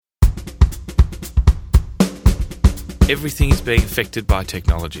Everything is being affected by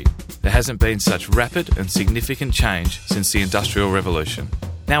technology. There hasn't been such rapid and significant change since the Industrial Revolution.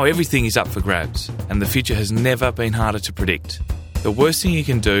 Now everything is up for grabs, and the future has never been harder to predict. The worst thing you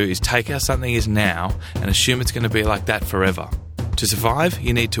can do is take how something is now and assume it's going to be like that forever. To survive,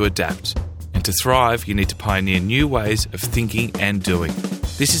 you need to adapt. And to thrive, you need to pioneer new ways of thinking and doing.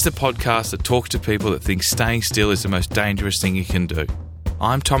 This is the podcast that talks to people that think staying still is the most dangerous thing you can do.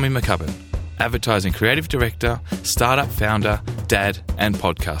 I'm Tommy McCubbin, advertising creative director, startup founder, dad and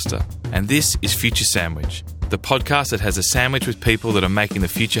podcaster. And this is Future Sandwich, the podcast that has a sandwich with people that are making the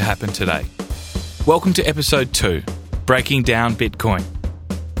future happen today. Welcome to episode 2, Breaking Down Bitcoin.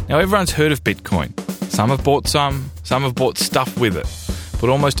 Now everyone's heard of Bitcoin. Some have bought some have bought stuff with it,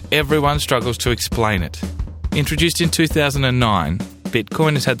 but almost everyone struggles to explain it. Introduced in 2009,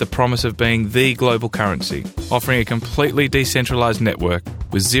 Bitcoin has had the promise of being the global currency, offering a completely decentralized network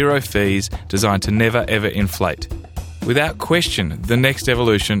with zero fees designed to never ever inflate. Without question, the next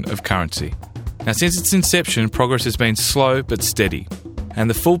evolution of currency. Now, since its inception, progress has been slow but steady, and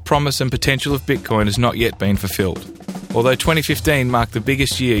the full promise and potential of Bitcoin has not yet been fulfilled. Although 2015 marked the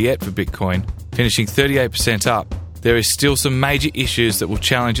biggest year yet for Bitcoin, finishing 38% up, there is still some major issues that will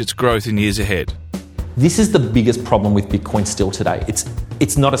challenge its growth in years ahead. This is the biggest problem with Bitcoin still today.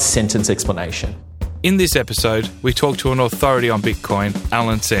 It's not a sentence explanation. In this episode, we talk to an authority on Bitcoin,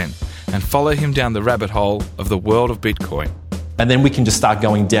 Alan Sen, and follow him down the rabbit hole of the world of Bitcoin. And then we can just start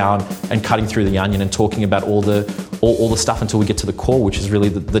going down and cutting through the onion and talking about all the stuff until we get to the core, which is really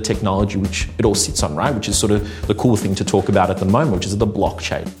the technology which it all sits on, right? Which is sort of the cool thing to talk about at the moment, which is the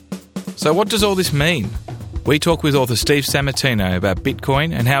blockchain. So what does all this mean? We talk with author Steve Sammartino about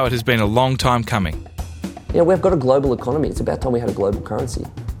Bitcoin and how it has been a long time coming. We've got a global economy. It's about time we had a global currency.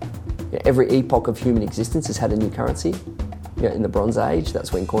 Every epoch of human existence has had a new currency. In the Bronze Age,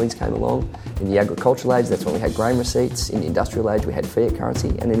 that's when coins came along. In the agricultural age, that's when we had grain receipts. In the industrial age, we had fiat currency.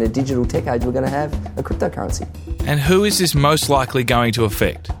 And in the digital tech age, we're going to have a cryptocurrency. And who is this most likely going to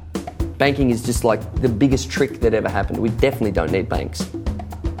affect? Banking is just like the biggest trick that ever happened. We definitely don't need banks.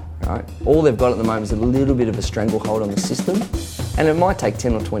 Right? All they've got at the moment is a little bit of a stranglehold on the system. And it might take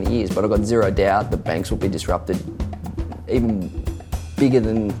 10 or 20 years, but I've got zero doubt that banks will be disrupted even bigger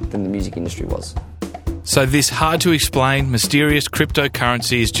than the music industry was. So this hard-to-explain, mysterious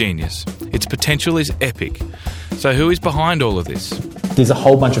cryptocurrency is genius. Its potential is epic. So who is behind all of this? There's a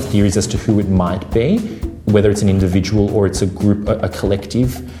whole bunch of theories as to who it might be, whether it's an individual or it's a group, a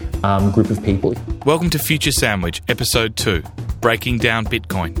collective group of people. Welcome to Future Sandwich, Episode 2, Breaking Down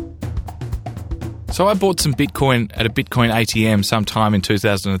Bitcoin. So I bought some Bitcoin at a Bitcoin ATM sometime in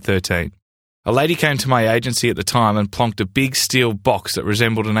 2013. A lady came to my agency at the time and plonked a big steel box that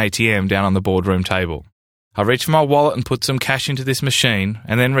resembled an ATM down on the boardroom table. I reached for my wallet and put some cash into this machine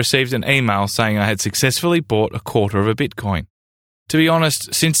and then received an email saying I had successfully bought a quarter of a Bitcoin. To be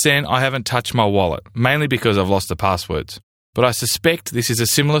honest, since then I haven't touched my wallet, mainly because I've lost the passwords. But I suspect this is a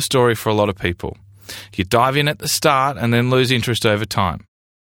similar story for a lot of people. You dive in at the start and then lose interest over time.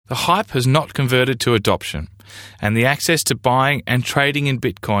 The hype has not converted to adoption, and the access to buying and trading in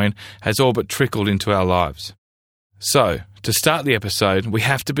Bitcoin has all but trickled into our lives. So, to start the episode, we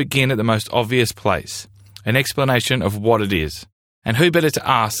have to begin at the most obvious place, an explanation of what it is. And who better to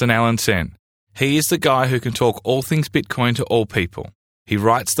ask than Alan Sen? He is the guy who can talk all things Bitcoin to all people. He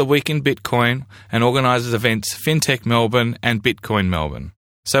writes The Week in Bitcoin and organises events FinTech Melbourne and Bitcoin Melbourne.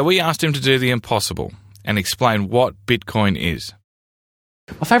 So we asked him to do the impossible and explain what Bitcoin is.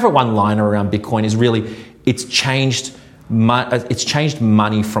 My favourite one-liner around Bitcoin is really it's changed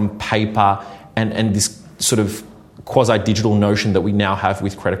money from paper and this sort of quasi-digital notion that we now have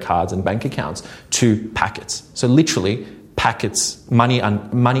with credit cards and bank accounts to packets. So literally, packets, money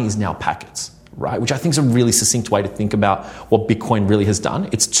is now packets, right? Which I think is a really succinct way to think about what Bitcoin really has done.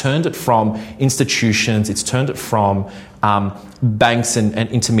 It's turned it from institutions, it's turned it from banks and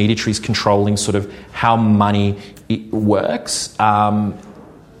intermediaries controlling sort of how money works,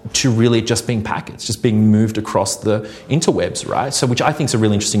 to really just being packets, just being moved across the interwebs, right? So which I think is a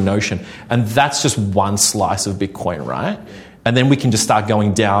really interesting notion. And that's just one slice of Bitcoin, right? And then we can just start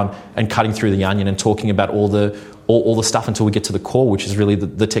going down and cutting through the onion and talking about all the stuff until we get to the core, which is really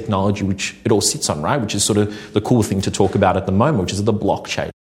the technology which it all sits on, right? Which is sort of the cool thing to talk about at the moment, which is the blockchain.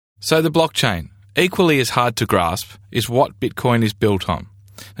 So the blockchain, equally as hard to grasp, is what Bitcoin is built on.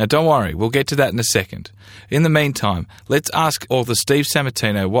 Now, don't worry, we'll get to that in a second. In the meantime, let's ask author Steve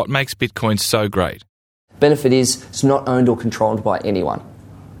Sammartino what makes Bitcoin so great. Benefit is it's not owned or controlled by anyone,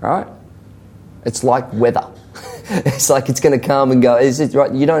 right? It's like weather. It's like it's going to come and go. Is it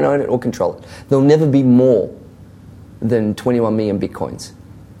right? You don't own it or control it. There'll never be more than 21 million Bitcoins,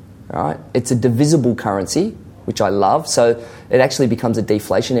 all right? It's a divisible currency which I love. So it actually becomes a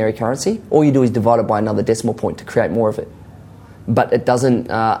deflationary currency. All you do is divide it by another decimal point to create more of it. But it doesn't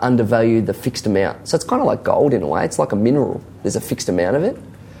undervalue the fixed amount. So it's kind of like gold in a way. It's like a mineral. There's a fixed amount of it,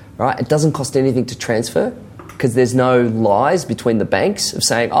 right? It doesn't cost anything to transfer because there's no lies between the banks of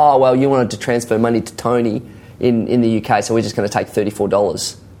saying, oh, well, you wanted to transfer money to Tony in the UK, so we're just going to take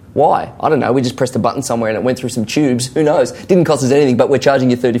 $34. Why? I don't know. We just pressed a button somewhere and it went through some tubes. Who knows? Didn't cost us anything, but we're charging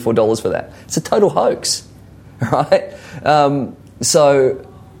you $34 for that. It's a total hoax, right? So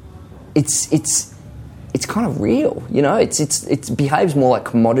it's kind of real, you know. It behaves more like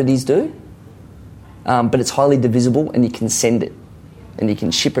commodities do, but it's highly divisible, and you can send it, and you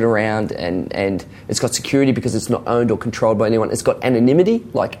can ship it around, and it's got security because it's not owned or controlled by anyone. It's got anonymity,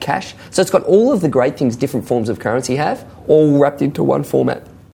 like cash. So it's got all of the great things different forms of currency have, all wrapped into one format.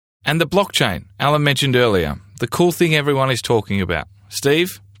 And the blockchain, Alan mentioned earlier, the cool thing everyone is talking about.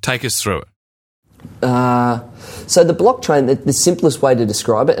 Steve, take us through it. So the blockchain, the simplest way to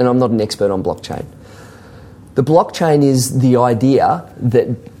describe it, and I'm not an expert on blockchain, the blockchain is the idea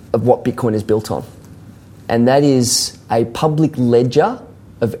of what Bitcoin is built on. And that is a public ledger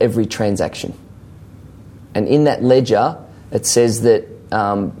of every transaction. And in that ledger, it says that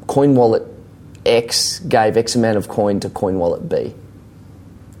coin wallet X gave X amount of coin to coin wallet B.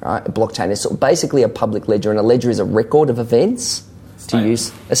 Right? A blockchain is basically a public ledger, and a ledger is a record of events, to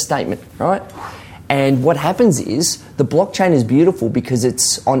use a statement, right? And what happens is the blockchain is beautiful because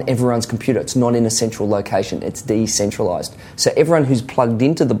it's on everyone's computer. It's not in a central location. It's decentralized. So everyone who's plugged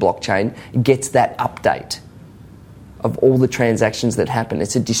into the blockchain gets that update of all the transactions that happen.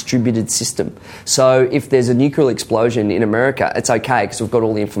 It's a distributed system. So if there's a nuclear explosion in America, it's okay because we've got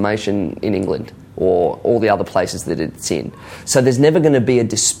all the information in England or all the other places that it's in. So there's never going to be a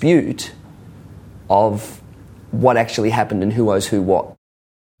dispute of what actually happened and who owes who what.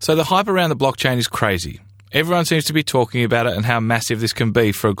 So the hype around the blockchain is crazy. Everyone seems to be talking about it and how massive this can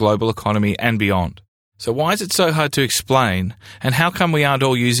be for a global economy and beyond. So why is it so hard to explain, and how come we aren't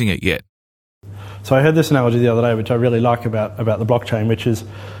all using it yet? So I heard this analogy the other day, which I really like about the blockchain, which is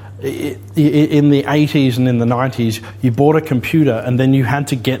in the 80s and in the 90s, you bought a computer and then you had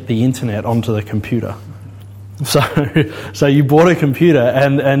to get the internet onto the computer. So you bought a computer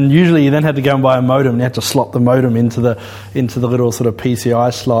and usually you then had to go and buy a modem, and you had to slot the modem into the little sort of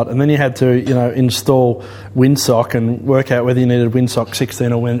PCI slot, and then you had to install WinSock and work out whether you needed WinSock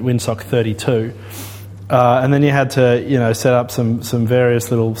 16 or WinSock 32. And then you had to, set up some various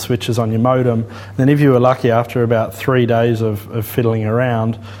little switches on your modem. And then if you were lucky, after about 3 days of fiddling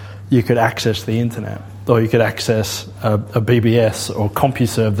around, you could access the internet. Or you could access a BBS or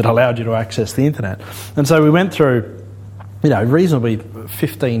CompuServe that allowed you to access the internet. And so we went through, reasonably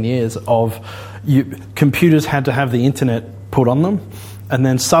 15 years of computers had to have the internet put on them. And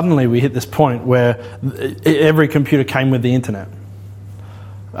then suddenly we hit this point where every computer came with the internet.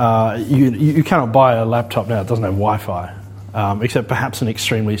 You cannot buy a laptop now that doesn't have Wi-Fi, except perhaps an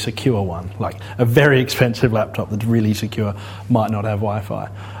extremely secure one. Like a very expensive laptop that's really secure might not have Wi-Fi.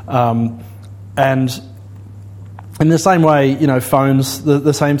 And in the same way, phones,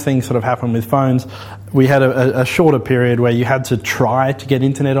 the same thing sort of happened with phones. We had a shorter period where you had to try to get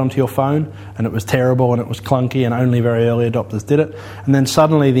internet onto your phone, and it was terrible and it was clunky, and only very early adopters did it. And then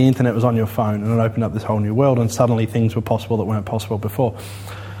suddenly the internet was on your phone, and it opened up this whole new world, and suddenly things were possible that weren't possible before.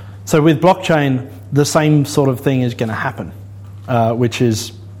 So with blockchain, the same sort of thing is going to happen, which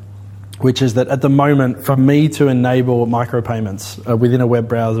is that at the moment, for me to enable micropayments within a web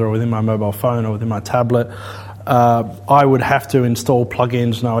browser or within my mobile phone or within my tablet, I would have to install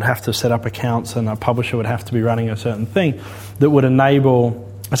plugins, and I would have to set up accounts, and a publisher would have to be running a certain thing that would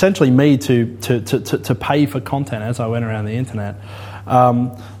enable essentially me to pay for content as I went around the internet.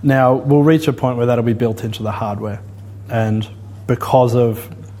 Now, we'll reach a point where that'll be built into the hardware, and because of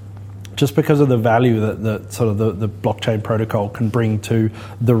the value that sort of the blockchain protocol can bring to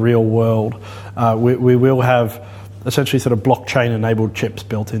the real world, we will have essentially sort of blockchain-enabled chips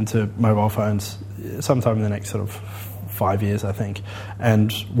built into mobile phones sometime in the next sort of 5 years, I think.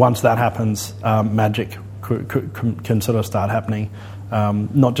 And once that happens, magic can sort of start happening,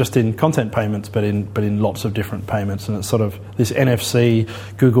 not just in content payments, but in lots of different payments. And it's sort of this NFC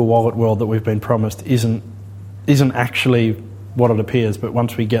Google Wallet world that we've been promised isn't actually what it appears, but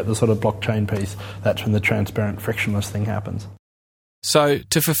once we get the sort of blockchain piece, that's when the transparent, frictionless thing happens. So,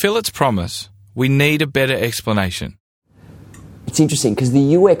 to fulfill its promise, we need a better explanation. It's interesting because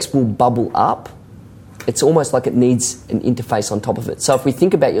the UX will bubble up. It's almost like it needs an interface on top of it. So if we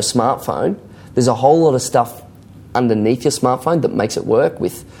think about your smartphone, there's a whole lot of stuff underneath your smartphone that makes it work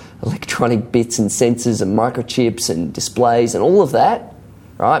with electronic bits and sensors and microchips and displays and all of that,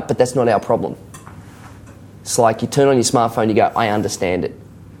 right? But that's not our problem. It's like you turn on your smartphone, you go, I understand it.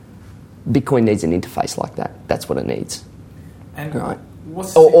 Bitcoin needs an interface like that. That's what it needs. And right?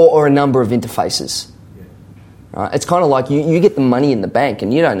 Or a number of interfaces. Right? It's kind of like you get the money in the bank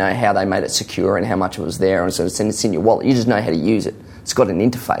and you don't know how they made it secure and how much it was there, and so it's in your wallet. You just know how to use it. It's got an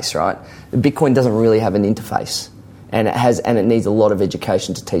interface, right? Bitcoin doesn't really have an interface, and it needs a lot of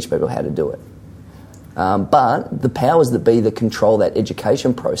education to teach people how to do it. But the powers that be that control that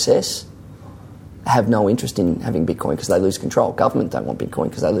education process have no interest in having Bitcoin because they lose control. Government don't want Bitcoin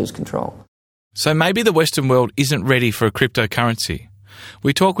because they lose control. So maybe the Western world isn't ready for a cryptocurrency.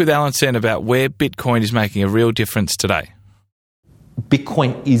 We talk with Alan Sen about where Bitcoin is making a real difference today.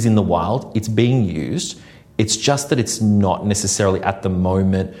 Bitcoin is in the wild. It's being used. It's just that it's not necessarily at the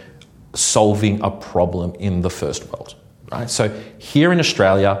moment solving a problem in the first world. Right? So here in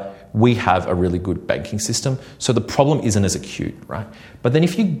Australia, we have a really good banking system, so the problem isn't as acute, right? But then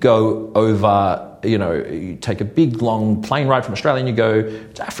if you go over, you take a big, long plane ride from Australia and you go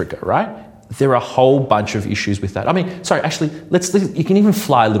to Africa, right? There are a whole bunch of issues with that. You can even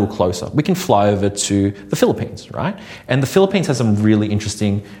fly a little closer. We can fly over to the Philippines, right? And the Philippines has some really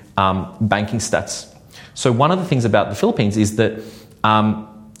interesting banking stats. So one of the things about the Philippines is that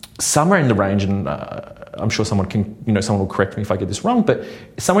somewhere in the range, and I'm sure someone will correct me if I get this wrong, but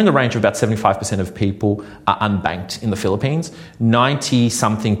somewhere in the range of about 75% of people are unbanked in the Philippines.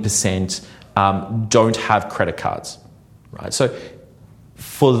 90-something% don't have credit cards, right? So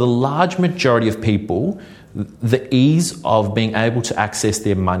for the large majority of people, the ease of being able to access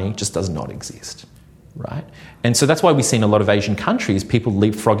their money just does not exist, right? And so that's why we've seen a lot of Asian countries, people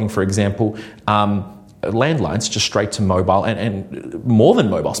leapfrogging, for example, landlines just straight to mobile and more than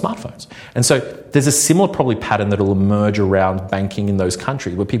mobile, smartphones. And so there's a similar probably pattern that will emerge around banking in those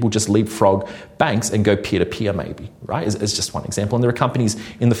countries where people just leapfrog banks and go peer-to-peer maybe, right, as just one example. And there are companies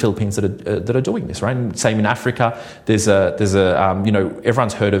in the Philippines that are doing this, right? And same in Africa. There's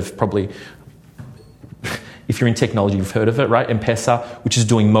everyone's heard of probably, if you're in technology, you've heard of it, right? M-Pesa, which is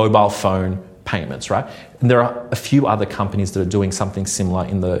doing mobile phone payments, right? And there are a few other companies that are doing something similar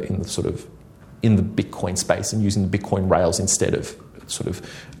in the Bitcoin space and using the Bitcoin rails instead of sort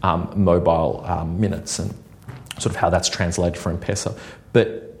of mobile minutes and sort of how that's translated for M-Pesa.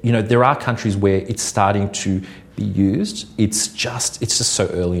 But, there are countries where it's starting to be used. It's just so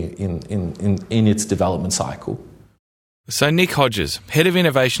early in its development cycle. So Nick Hodges, Head of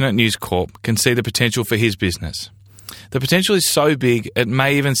Innovation at News Corp, can see the potential for his business. The potential is so big it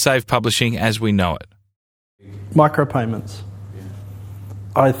may even save publishing as we know it. Micropayments.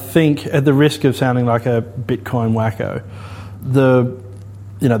 I think, at the risk of sounding like a Bitcoin wacko,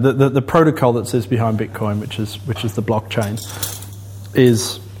 the protocol that sits behind Bitcoin, which is the blockchain,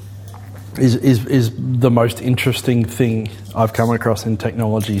 is the most interesting thing I've come across in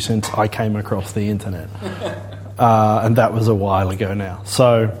technology since I came across the internet, and that was a while ago now.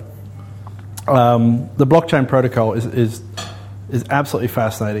 So the blockchain protocol is absolutely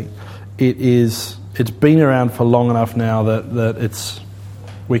fascinating. It's been around for long enough now that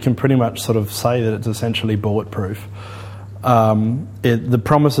we can pretty much sort of say that it's essentially bulletproof. The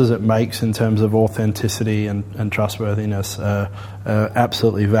promises it makes in terms of authenticity and trustworthiness are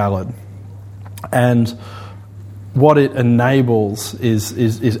absolutely valid. And what it enables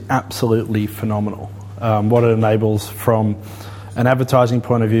is absolutely phenomenal. What it enables from an advertising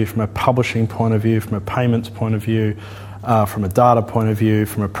point of view, from a publishing point of view, from a payments point of view, from a data point of view,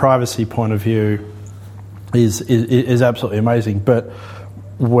 from a privacy point of view, is absolutely amazing. But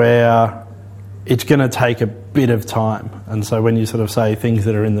where it's going to take a bit of time. And so when you sort of say things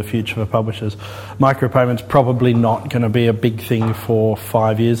that are in the future for publishers, micropayments probably not going to be a big thing for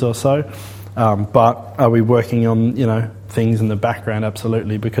 5 years or so. But are we working on, things in the background?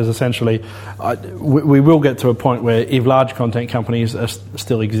 Absolutely, because essentially we will get to a point where if large content companies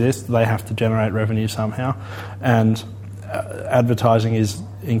still exist, they have to generate revenue somehow. And advertising is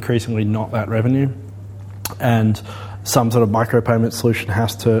increasingly not that revenue. And some sort of micropayment solution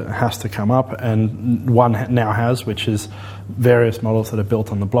has to come up, and one now has, which is various models that are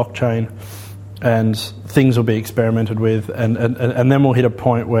built on the blockchain, and things will be experimented with, and then we'll hit a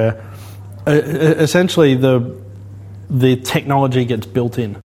point where essentially the technology gets built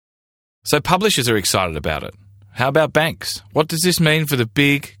in. So publishers are excited about it. How about banks? What does this mean for the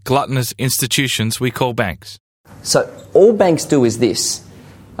big, gluttonous institutions we call banks? So all banks do is this.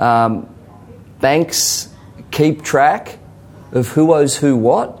 Banks keep track of who owes who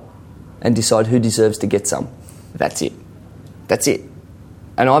what and decide who deserves to get some. That's it. That's it.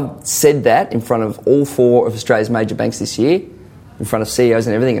 And I've said that in front of all 4 of Australia's major banks this year, in front of CEOs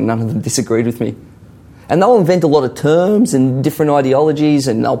and everything, and none of them disagreed with me. And they'll invent a lot of terms and different ideologies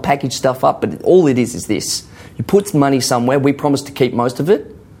and they'll package stuff up, but all it is this. You put money somewhere, we promise to keep most of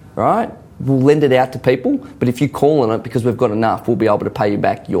it, right? We'll lend it out to people, but if you call on it because we've got enough, we'll be able to pay you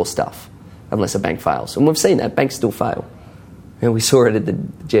back your stuff, unless a bank fails. And we've seen that, banks still fail. And we saw it at the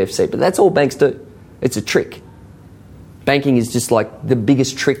GFC, but that's all banks do. It's a trick. Banking is just like the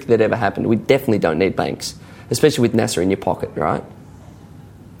biggest trick that ever happened. We definitely don't need banks, especially with NASA in your pocket, right?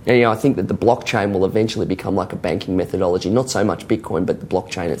 And, I think that the blockchain will eventually become like a banking methodology, not so much Bitcoin, but the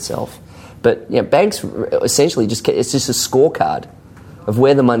blockchain itself. But banks essentially it's just a scorecard of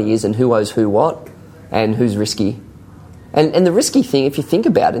where the money is and who owes who what and who's risky. And the risky thing, if you think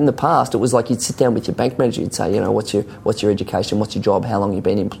about it, in the past, it was like you'd sit down with your bank manager, you'd say, what's your education, what's your job, how long you've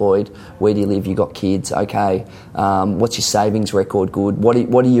been employed, where do you live, you got kids, okay, what's your savings record good, what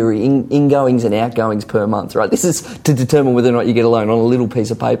are your ingoings and outgoings per month, right? This is to determine whether or not you get a loan on a little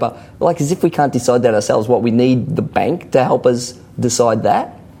piece of paper. Like as if we can't decide that ourselves. What, we need the bank to help us decide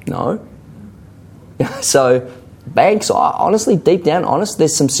that? No. So banks, honestly, deep down,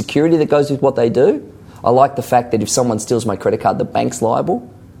 there's some security that goes with what they do. I like the fact that if someone steals my credit card, the bank's liable.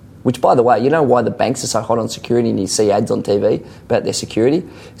 Which, by the way, you know why the banks are so hot on security and you see ads on TV about their security?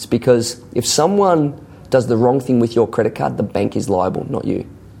 It's because if someone does the wrong thing with your credit card, the bank is liable, not you.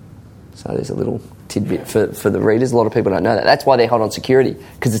 So there's a little tidbit for the readers. A lot of people don't know that. That's why they're hot on security,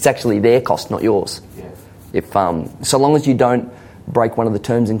 because it's actually their cost, not yours. Yeah. If so long as you don't break one of the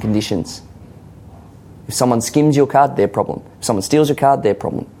terms and conditions. If someone skims your card, their problem. If someone steals your card, their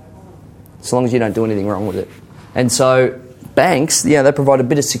problem. So long as you don't do anything wrong with it. And so banks, they provide a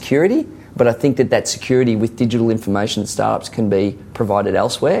bit of security, but I think that security with digital information startups can be provided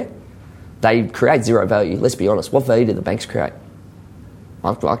elsewhere. They create zero value. Let's be honest. What value do the banks create?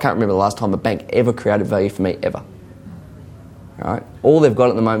 I can't remember the last time a bank ever created value for me, ever. Right? All they've got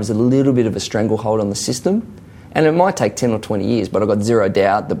at the moment is a little bit of a stranglehold on the system, and it might take 10 or 20 years, but I've got zero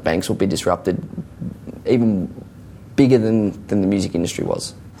doubt the banks will be disrupted even bigger than the music industry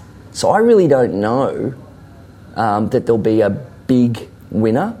was. So I really don't know that there'll be a big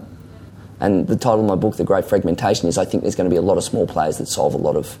winner. And the title of my book, The Great Fragmentation, is I think there's going to be a lot of small players that solve a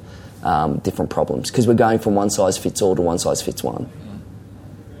lot of different problems, because we're going from one size fits all to one size fits one.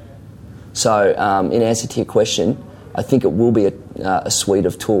 So in answer to your question, I think it will be a suite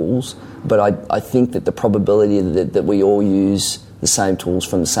of tools, but I think that the probability that we all use the same tools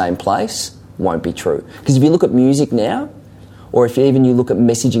from the same place won't be true. Because if you look at music now, or if you look at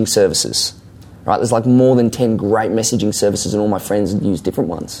messaging services, right? There's like more than 10 great messaging services, and all my friends use different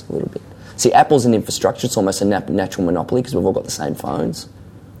ones a little bit. See, Apple's an infrastructure. It's almost a natural monopoly because we've all got the same phones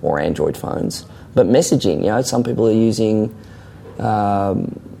or Android phones. But messaging, some people are using,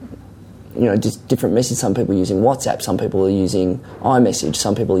 just different messages. Some people are using WhatsApp. Some people are using iMessage.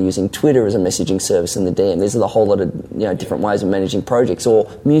 Some people are using Twitter as a messaging service in the DM. There's a whole lot of different ways of managing projects,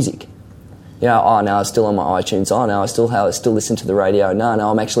 or music. No, I'm still on my iTunes. No, I still listen to the radio. No,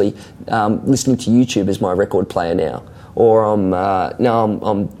 I'm actually listening to YouTube as my record player now. Or I'm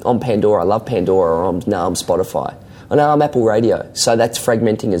on Pandora. I love Pandora. Or I'm Spotify. Or no, I'm Apple Radio. So that's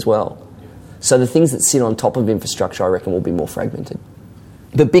fragmenting as well. So the things that sit on top of infrastructure, I reckon, will be more fragmented.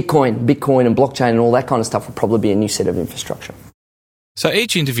 But Bitcoin and blockchain and all that kind of stuff will probably be a new set of infrastructure. So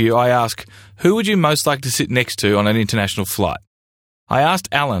each interview I ask, who would you most like to sit next to on an international flight? I asked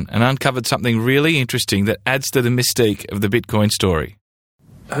Alan and uncovered something really interesting that adds to the mystique of the Bitcoin story.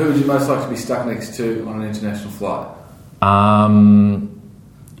 Who would you most like to be stuck next to on an international flight?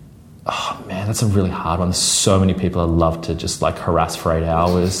 That's a really hard one. There's so many people I'd love to just harass for 8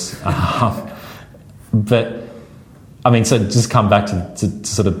 hours. So just come back to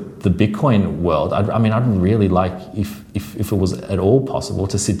sort of the Bitcoin world. I'd really like, if it was at all possible,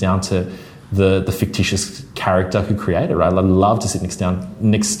 to sit down to the fictitious character who created it, right? I'd love to sit next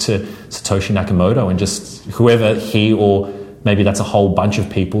to Satoshi Nakamoto and just whoever he, or maybe that's a whole bunch of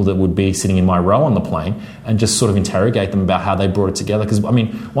people that would be sitting in my row on the plane, and just sort of interrogate them about how they brought it together. Because,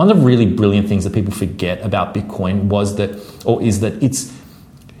 one of the really brilliant things that people forget about Bitcoin is that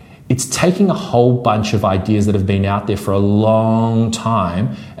it's taking a whole bunch of ideas that have been out there for a long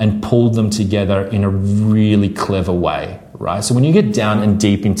time and pulled them together in a really clever way, right? So when you get down and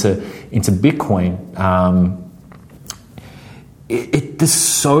deep into Bitcoin, there's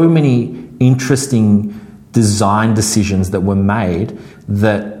so many interesting design decisions that were made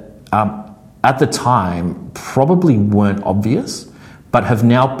that at the time probably weren't obvious, but have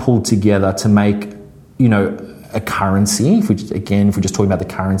now pulled together to make, a currency. If we're just talking about the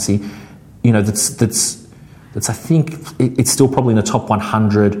currency, that's I think it's still probably in the top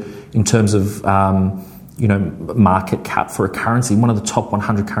 100 in terms of market cap for a currency, one of the top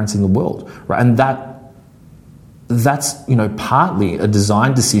 100 currencies in the world, right? And that that's, partly a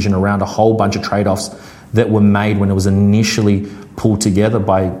design decision around a whole bunch of trade-offs that were made when it was initially pulled together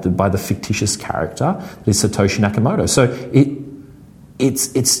by the fictitious character that is Satoshi Nakamoto. So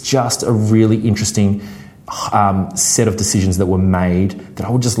it's just a really interesting set of decisions that were made that I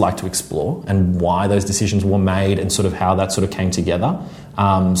would just like to explore, and why those decisions were made, and sort of how that sort of came together.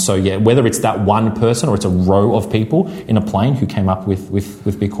 Whether it's that one person or it's a row of people in a plane who came up with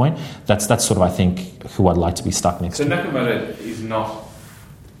Bitcoin, that's sort of, I think, who I'd like to be stuck next to. So Nakamoto is not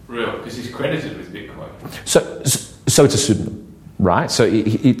real because he's credited with Bitcoin. So it's a pseudonym, right? So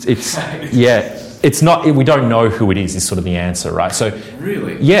it's yeah. It's not. We don't know who it is sort of the answer, right? So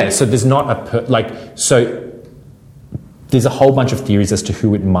really, yeah. So there's not there's a whole bunch of theories as to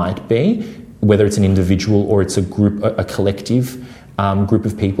who it might be, whether it's an individual or it's a group, a collective group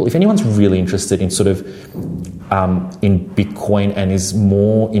of people. If anyone's really interested in sort of in Bitcoin and is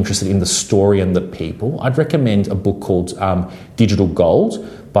more interested in the story and the people, I'd recommend a book called Digital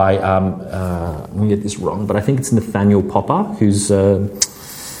Gold by let me get this wrong, but I think it's Nathaniel Popper, who's the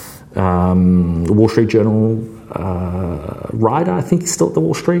Wall Street Journal writer. I think he's still at the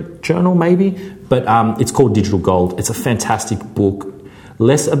Wall Street Journal, maybe. But it's called Digital Gold. It's a fantastic book,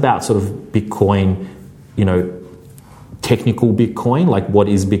 less about sort of Bitcoin, technical Bitcoin, like what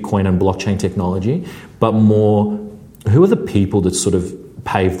is Bitcoin and blockchain technology, but more who are the people that sort of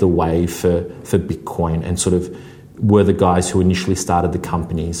paved the way for Bitcoin and sort of were the guys who initially started the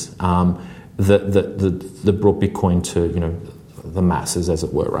companies that brought Bitcoin to, the masses, as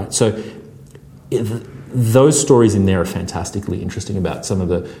it were, right? So those stories in there are fantastically interesting about some of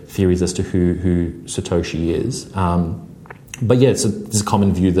the theories as to who Satoshi is. But yeah, there's a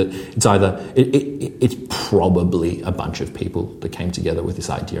common view that it's either it's probably a bunch of people that came together with this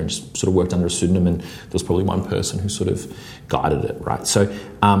idea and just sort of worked under a pseudonym, and there was probably one person who sort of guided it, right? So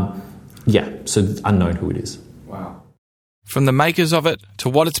so it's unknown who it is. Wow. From the makers of it to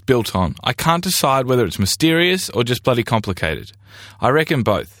what it's built on, I can't decide whether it's mysterious or just bloody complicated. I reckon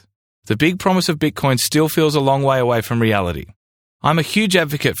both. The big promise of Bitcoin still feels a long way away from reality. I'm a huge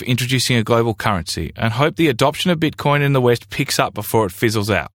advocate for introducing a global currency and hope the adoption of Bitcoin in the West picks up before it fizzles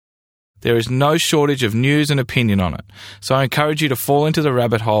out. There is no shortage of news and opinion on it, so I encourage you to fall into the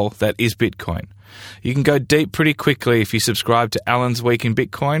rabbit hole that is Bitcoin. You can go deep pretty quickly if you subscribe to Alan's Week in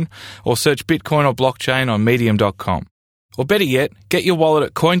Bitcoin or search Bitcoin or blockchain on medium.com. Or better yet, get your wallet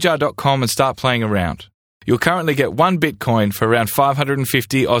at coinjar.com and start playing around. You'll currently get one Bitcoin for around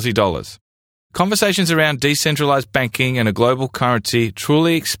 550 Aussie dollars. Conversations around decentralized banking and a global currency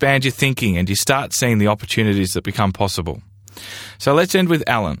truly expand your thinking, and you start seeing the opportunities that become possible. So let's end with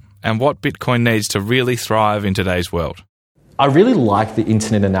Alan and what Bitcoin needs to really thrive in today's world. I really like the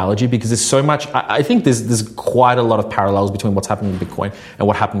internet analogy because there's so much. I think there's quite a lot of parallels between what's happening with Bitcoin and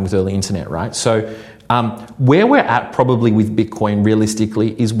what happened with early internet, right? So where we're at probably with Bitcoin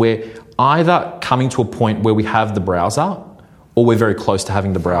realistically is we're either coming to a point where we have the browser or we're very close to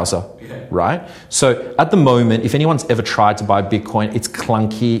having the browser, right? So at the moment, if anyone's ever tried to buy Bitcoin, it's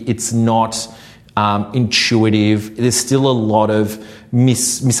clunky, it's not intuitive. There's still a lot of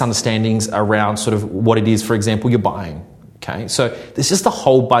misunderstandings around sort of what it is, for example, you're buying, okay? So there's just a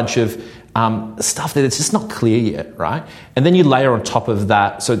whole bunch of stuff that it's just not clear yet, right? And then you layer on top of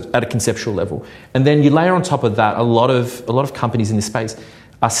that, so at a conceptual level, and then you layer on top of that, a lot of companies in this space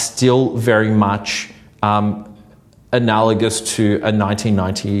are still very much analogous to a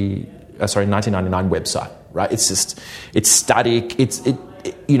 1999 website, right? It's static.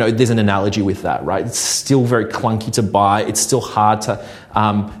 There's an analogy with that, right? It's still very clunky to buy. It's still hard to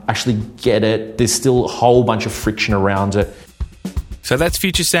actually get it. There's still a whole bunch of friction around it. So that's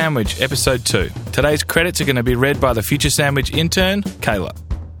Future Sandwich, Episode 2. Today's credits are going to be read by the Future Sandwich intern, Kayla.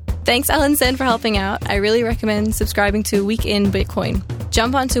 Thanks, Alan Sen, for helping out. I really recommend subscribing to Week in Bitcoin.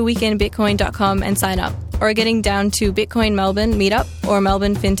 Jump onto weekinbitcoin.com and sign up, or getting down to Bitcoin Melbourne Meetup or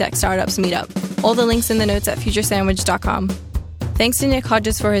Melbourne FinTech Startups Meetup. All the links in the notes at futuresandwich.com. Thanks to Nick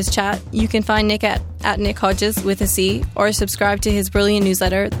Hodges for his chat. You can find Nick at Nick Hodges with a C, or subscribe to his brilliant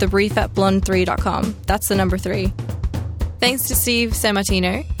newsletter, The Brief, at blonde3.com. That's the number 3. Thanks to Steve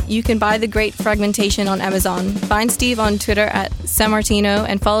Sammartino. You can buy The Great Fragmentation on Amazon. Find Steve on Twitter at Sammartino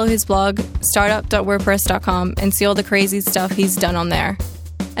and follow his blog, startup.wordpress.com, and see all the crazy stuff he's done on there.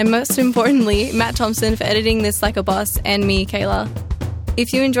 And most importantly, Matt Thompson for editing this like a boss, and me, Kayla.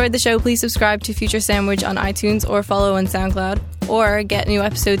 If you enjoyed the show, please subscribe to Future Sandwich on iTunes or follow on SoundCloud, or get new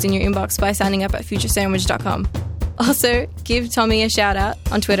episodes in your inbox by signing up at futuresandwich.com. Also, give Tommy a shout out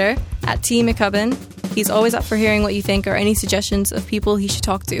on Twitter at @TMcCubbin. He's always up for hearing what you think or any suggestions of people he should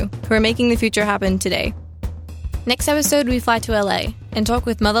talk to who are making the future happen today. Next episode, we fly to LA and talk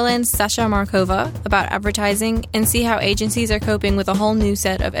with Motherland's Sasha Markova about advertising and see how agencies are coping with a whole new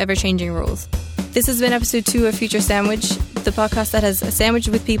set of ever-changing rules. This has been episode 2 of Future Sandwich, the podcast that has sandwiched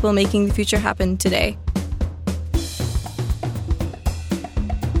with people making the future happen today.